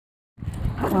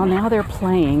Well, now they're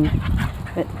playing,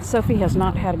 but Sophie has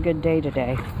not had a good day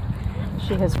today.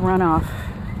 She has run off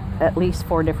at least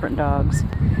 4 different dogs,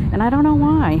 and I don't know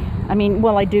why. I mean,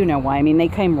 well, I do know why. I mean, they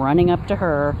came running up to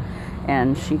her,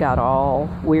 and she got all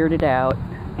weirded out,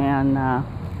 and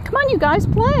come on, you guys,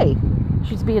 play.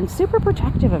 She's being super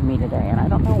protective of me today, and I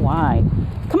don't know why.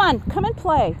 Come on, come and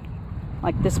play.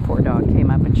 Like, this poor dog came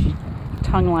up, and she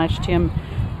tongue lashed him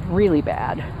really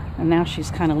bad. And now she's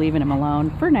kind of leaving him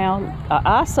alone for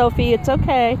now. Sophie, it's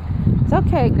okay. It's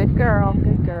okay. Good girl.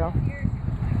 Good girl.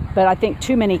 But I think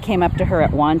too many came up to her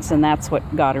at once, and that's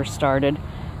what got her started.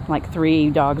 Like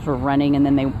 3 dogs were running, and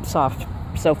then they saw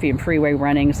Sophie and Freeway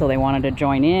running, so they wanted to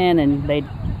join in, and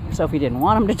Sophie didn't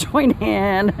want them to join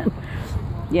in.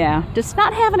 Yeah, just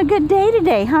not having a good day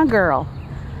today, huh, girl?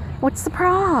 What's the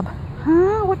prob?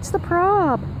 Huh? What's the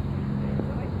prob?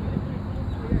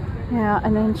 Yeah,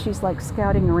 and then she's like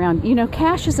scouting around. You know,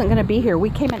 Cash isn't going to be here. We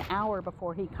came an hour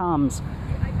before he comes.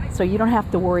 So you don't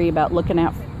have to worry about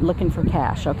looking for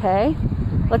Cash, okay?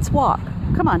 Let's walk.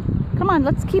 Come on. Come on,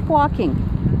 let's keep walking.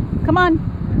 Come on.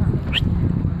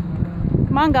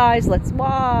 Come on, guys, let's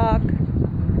walk.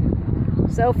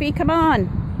 Sophie, come on.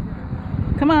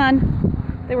 Come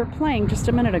on. They were playing just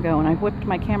a minute ago, and I whipped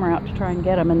my camera out to try and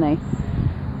get them, and they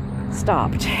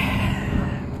stopped.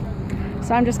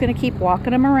 So I'm just going to keep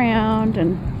walking them around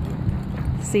and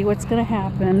see what's going to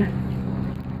happen.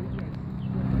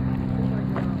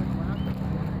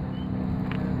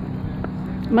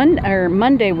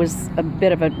 Monday was a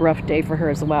bit of a rough day for her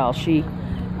as well.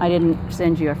 I didn't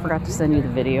send you, I forgot to send you the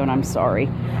video, and I'm sorry.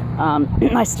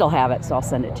 I still have it, so I'll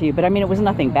send it to you. But I mean, it was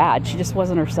nothing bad. She just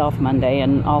wasn't herself Monday,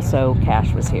 and also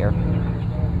Cash was here.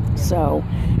 So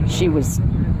she was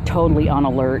totally on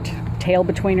alert, tail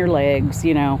between her legs,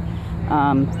 you know.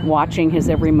 Watching his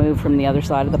every move from the other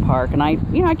side of the park, and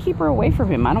I keep her away from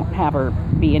him. I don't have her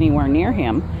be anywhere near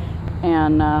him,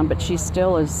 and but she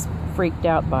still is freaked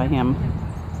out by him.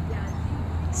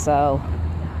 So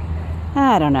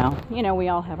I don't know. You know, we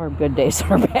all have our good days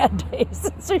and our bad days.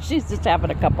 So she's just having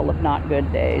a couple of not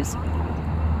good days.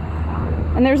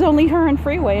 And there's only her and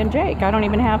Freeway and Jake. I don't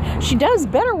even have. She does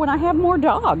better when I have more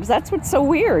dogs. That's what's so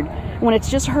weird. When it's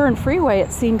just her and Freeway,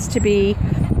 it seems to be,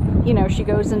 you know, she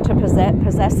goes into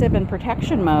possessive and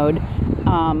protection mode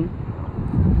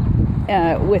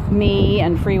with me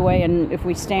and Freeway, and if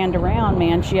we stand around,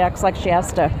 man, she acts like she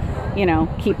has to, you know,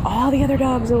 keep all the other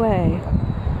dogs away.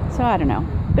 So I don't know,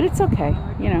 but it's okay.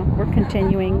 You know, we're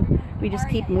continuing. We just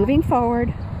keep moving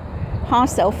forward. Huh,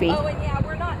 Sophie? Oh, and yeah,